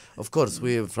this. Of course,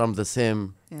 we're from the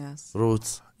same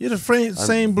roots. You're the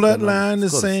same bloodline,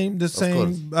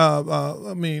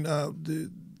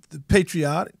 the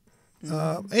patriotic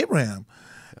Abraham.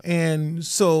 And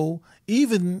so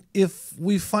even if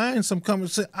we find some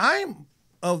conversation, I'm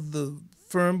of the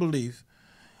firm belief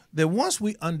that once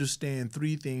we understand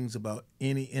three things about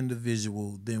any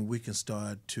individual, then we can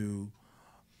start to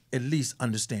at least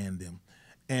understand them.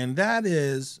 And that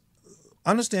is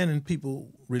understanding people,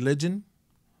 religion,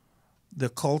 their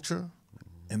culture,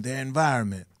 and their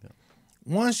environment. Yeah.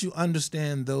 Once you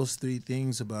understand those three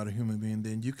things about a human being,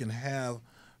 then you can have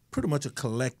pretty much a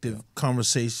collective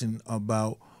conversation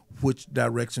about which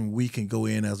direction we can go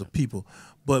in as a people.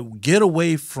 But get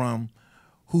away from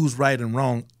who's right and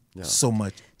wrong so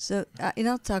much. So,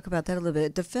 I'll talk about that a little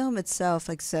bit. The film itself,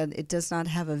 like I said, it does not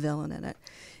have a villain in it.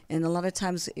 And a lot of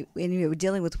times, when we're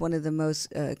dealing with one of the most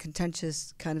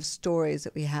contentious kind of stories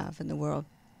that we have in the world,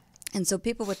 And so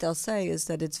people, what they'll say is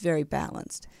that it's very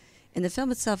balanced. And the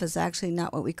film itself is actually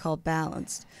not what we call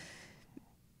balanced.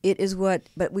 It is what,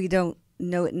 but we don't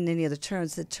know it in any other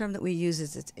terms. The term that we use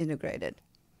is it's integrated.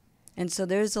 And so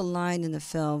there's a line in the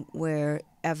film where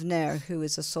Avner, who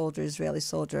is a soldier, Israeli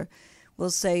soldier,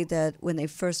 will say that when they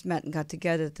first met and got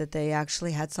together that they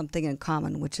actually had something in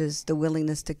common, which is the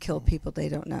willingness to kill people they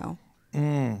don't know.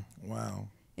 Wow.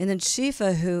 And then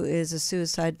Shifa, who is a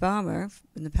suicide bomber,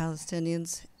 and the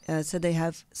Palestinians said they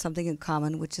have something in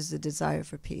common, which is the desire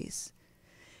for peace.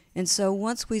 And so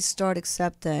once we start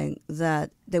accepting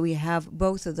that we have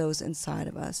both of those inside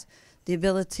of us, the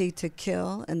ability to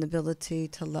kill and the ability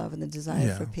to love and the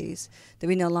desire for peace, that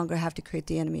we no longer have to create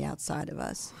the enemy outside of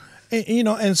us. And,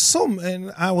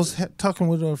 and I was talking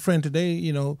with a friend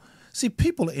today, see,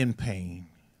 people are in pain.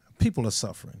 People are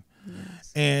suffering.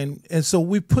 Yes. And so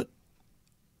we put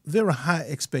very high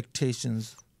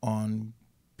expectations on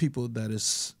people that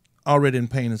is already in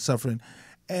pain and suffering,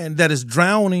 and that is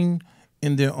drowning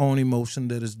in their own emotion,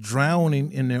 that is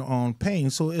drowning in their own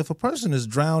pain. So if a person is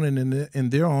drowning in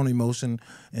their own emotion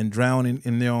and drowning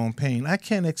in their own pain, I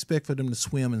can't expect for them to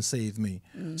swim and save me.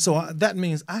 Mm-hmm. So that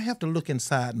means I have to look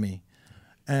inside me.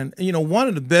 And, one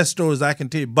of the best stories I can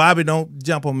tell you, Bobby, don't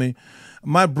jump on me.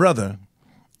 My brother,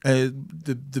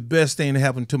 the best thing that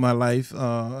happened to my life,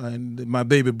 and my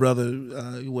baby brother,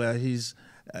 he's,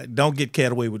 don't get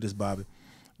carried away with this, Bobby.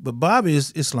 But Bobby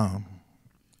is Islam,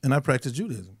 and I practice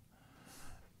Judaism.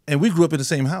 And we grew up in the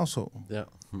same household. Yeah.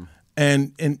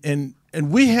 And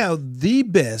we have the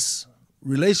best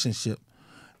relationship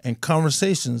and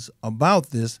conversations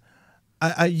about this.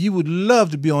 You would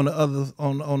love to be on the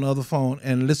other phone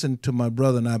and listen to my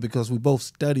brother and I, because we both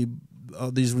study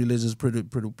these religions pretty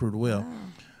well. Wow.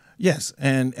 Yes,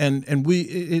 and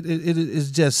it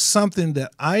is just something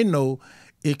that I know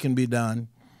it can be done.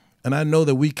 And I know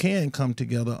that we can come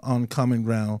together on common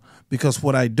ground, because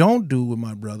what I don't do with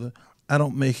my brother, I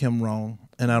don't make him wrong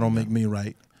and I don't make me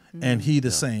right. Mm-hmm. And he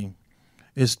the same.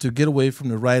 Is to get away from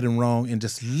the right and wrong and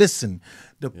just listen.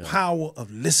 The power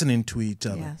of listening to each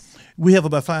other. Yes. We have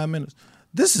about 5 minutes.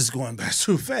 This is going by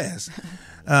too fast.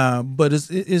 But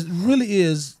it really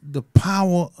is the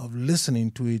power of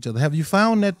listening to each other. Have you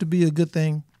found that to be a good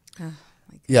thing?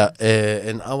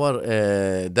 In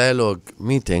our dialogue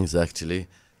meetings, actually,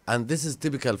 and this is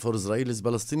typical for Israelis,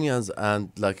 Palestinians,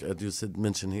 and like you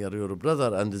mentioned here, your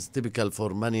brother, and it's typical for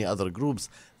many other groups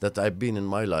that I've been in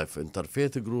my life,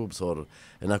 interfaith groups or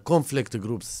in a conflict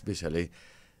groups especially.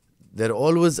 There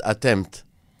always attempt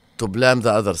to blame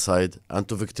the other side and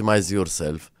to victimize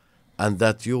yourself, and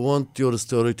that you want your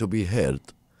story to be heard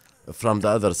from the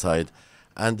other side.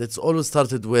 And it's always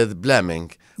started with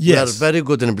blaming. Yes. We are very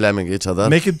good in blaming each other.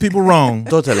 Making people wrong.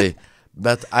 Totally.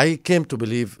 But I came to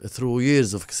believe through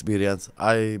years of experience.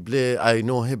 I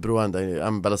know Hebrew and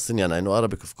I'm Palestinian. I know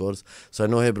Arabic, of course. So I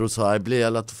know Hebrew. So I play a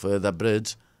lot of the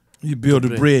bridge. You build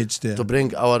a bridge there. To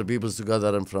bring our peoples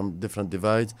together and from different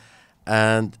divides.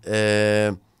 And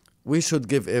we should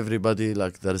give everybody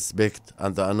like the respect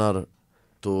and the honor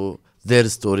to their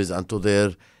stories and to their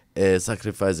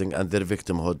sacrificing and their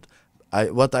victimhood.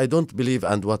 What I don't believe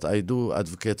and what I do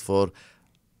advocate for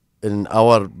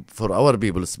our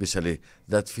people especially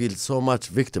that feel so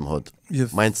much victimhood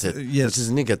mindset, which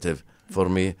is negative for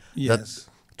me, that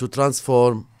to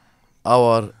transform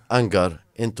our anger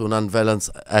into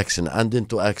non-violence action and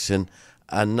into action,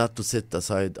 and not to sit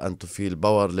aside and to feel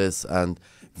powerless and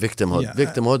victimhood.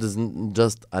 Victimhood is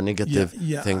just a negative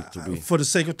thing to be. For the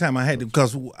sake of time, I had to,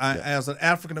 because as an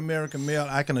African-American male,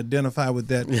 I can identify with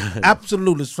that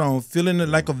absolutely strong, feeling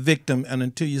like a victim. And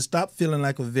until you stop feeling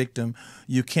like a victim,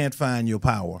 you can't find your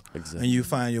power. Exactly. And you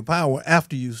find your power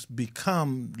after you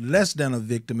become less than a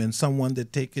victim and someone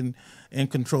that taken in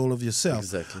control of yourself.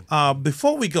 Exactly.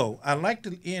 Before we go, I'd like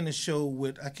to end the show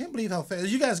with, I can't believe how fast,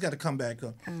 you guys got to come back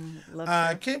up.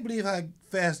 I can't believe how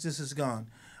fast this has gone.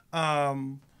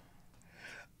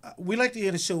 We like to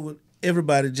end the show with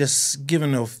everybody just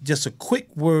giving just a quick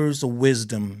words of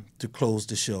wisdom to close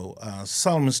the show.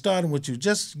 Solomon, starting with you,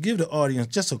 just give the audience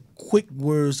just a quick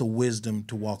words of wisdom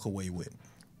to walk away with.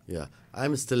 Yeah,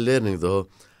 I'm still learning though.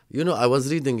 I was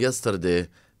reading yesterday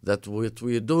that what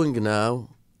we're doing now,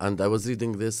 and I was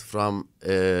reading this from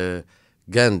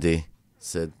Gandhi,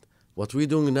 said, what we're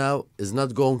doing now is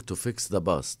not going to fix the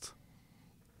past.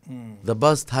 The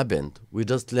past happened. We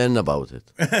just learn about it.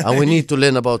 And we need to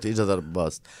learn about each other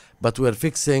past. But we're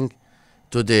fixing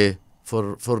today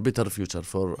for better future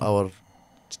for our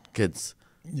kids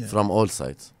from all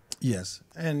sides. Yes.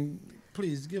 And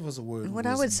please give us a word. What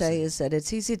I would say is that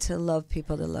it's easy to love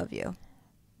people that love you.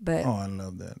 But I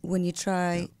love that. When you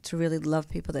try to really love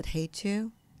people that hate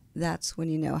you, that's when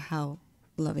you know how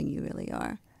loving you really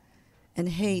are. And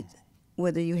hate,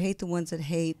 whether you hate the ones that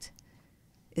hate,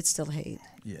 it's still hate.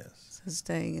 Yes. So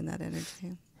staying in that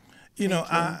energy. You know,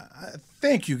 I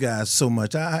thank you guys so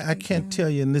much. I can't tell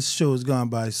you, and this show has gone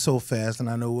by so fast, and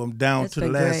I know I'm down to the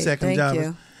last second. Thank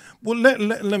you. Well,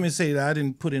 let me say that I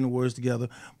didn't put any words together.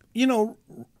 You know,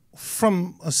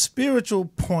 from a spiritual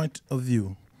point of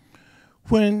view,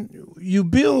 when you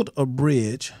build a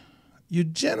bridge, you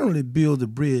generally build a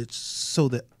bridge so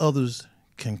that others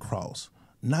can cross,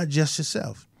 not just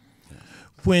yourself.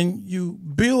 When you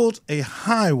build a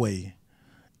highway,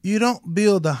 you don't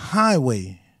build the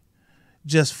highway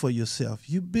just for yourself.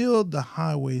 You build the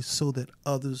highway so that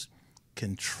others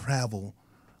can travel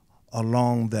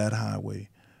along that highway.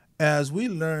 As we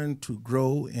learn to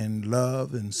grow in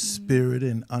love and spirit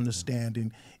and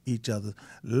understanding each other,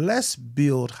 let's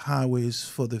build highways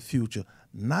for the future,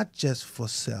 not just for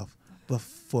self, but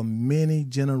for many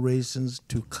generations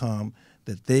to come,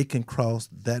 that they can cross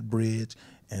that bridge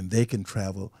and they can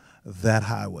travel that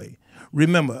highway.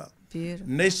 Remember, a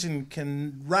nation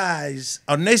can rise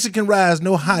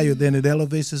no higher than it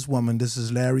elevates its woman. This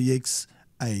is Larry Yates.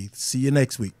 I see you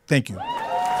next week. Thank you.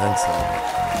 Thanks a lot.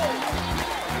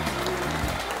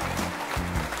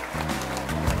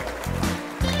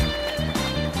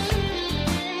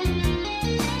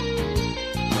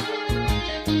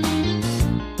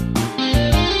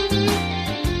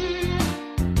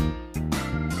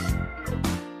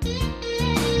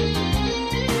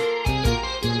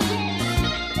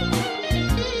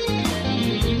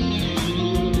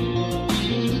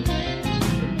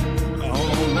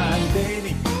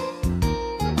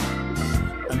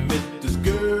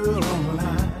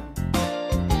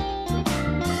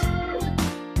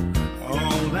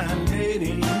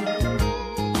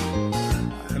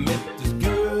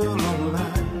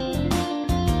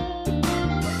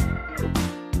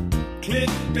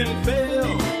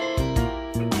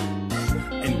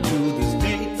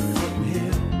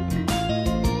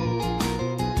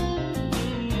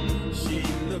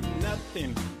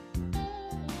 Nothing